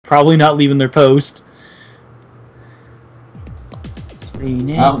probably not leaving their post. Oh,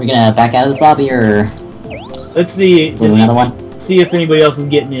 we're gonna back out of this lobby, or let's see. Another one. See if anybody else is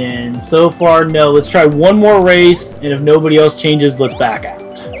getting in. So far, no. Let's try one more race, and if nobody else changes, let's back out.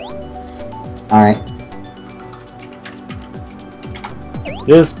 All right.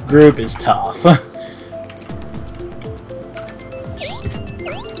 This group is tough.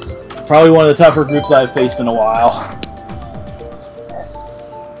 Probably one of the tougher groups I've faced in a while.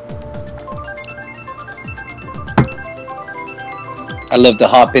 I love to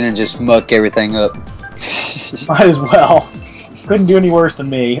hop in and just muck everything up. Might as well. Couldn't do any worse than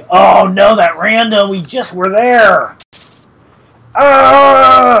me. Oh no, that random! We just were there!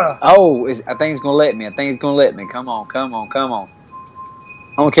 Ah! Oh, I think it's gonna let me. I think it's gonna let me. Come on, come on, come on.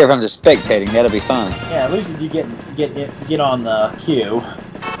 I don't care if I'm just spectating. That'll be fun. Yeah, at least if you get on the queue.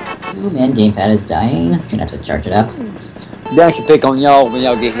 Ooh, man, gamepad is dying. I'm gonna have to charge it up. Then I can pick on y'all when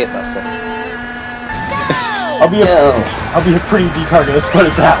y'all get hit by stuff. I'll be a pretty easy target. Let's put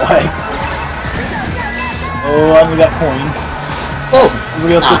it that way. Oh, I only got coin. Oh,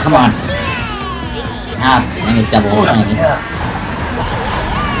 come on. Ah, dang it, double. Yeah.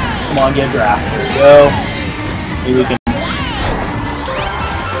 Come on, get a draft. There we go. Maybe we can.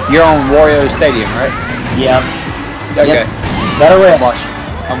 You're on Wario Stadium, right? Yeah. Okay. Better win.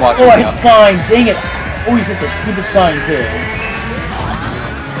 I'm watching. Oh, I hit sign. Dang it. Always hit that stupid sign, too.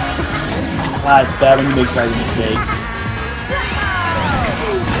 Ah, it's bad when you make driving mistakes.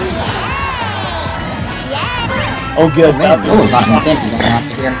 Oh, good. Oh, nothing's empty down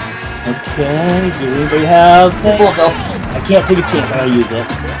after here. Okay, do anybody have things? I can't take a chance. I gotta use it.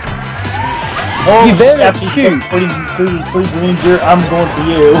 Oh, you better shoot. Free Ranger, I'm going for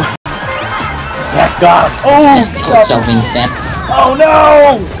you. Yes, got him. Oh,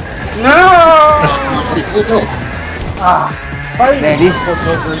 no! No! Man,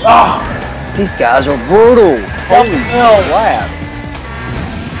 these guys are brutal. Holy crap.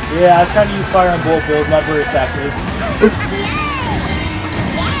 Yeah, I was trying to use fire on bullet bills, not very effective.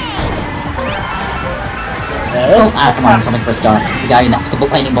 Come on, something for a star. The guy in the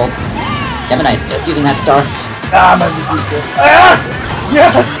lightning bolt. Devin Ice, just using that star. I'm gonna use it. Yes!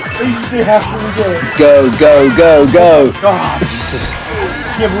 Yes! They actually did. Go, go, go, go! God.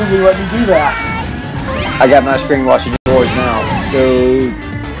 I can't believe they let me do that. I got my screen watching yours now. Go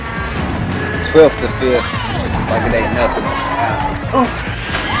 12th to 5th. Like it ain't nothing.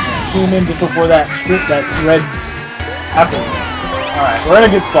 Came in just before that red after. Alright, we're in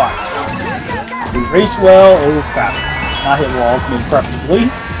a good spot. We race well. Oh crap. Not hit walls, maybe preferably.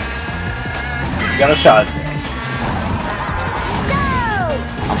 We got a shot at this.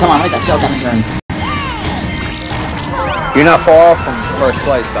 Oh, come on, where's that shell coming from? You're not far off from first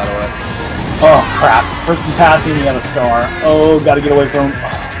place, by the way. Oh crap. Person passed me and he got a star. Oh, gotta get away from him.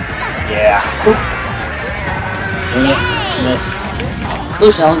 Oh, yeah. Oop. Dang it. Missed. Blue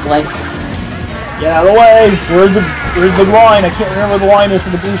shell in play. Get out of the way! Where's the line? I can't remember where the line is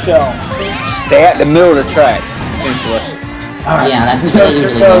for the blue shell. Stay at the middle of the track, essentially. Right. Yeah, that's where they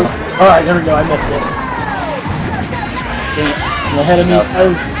usually go. Alright, there we go, I missed it. Dang it. Ahead of me. I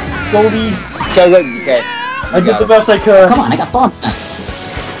was Goldie. Okay. I did the best I could. Come on, I got bombs now.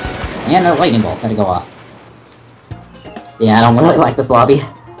 And the lightning bolts had to go off. Yeah, I don't really like this lobby.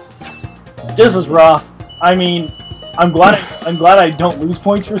 This is rough. I mean, I'm glad I don't lose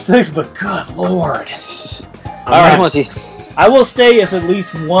points for 6, but good lord. Alright. I will stay if at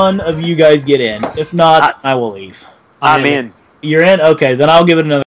least one of you guys get in. If not, I will leave. I'm in. You're in? Okay, then I'll give it another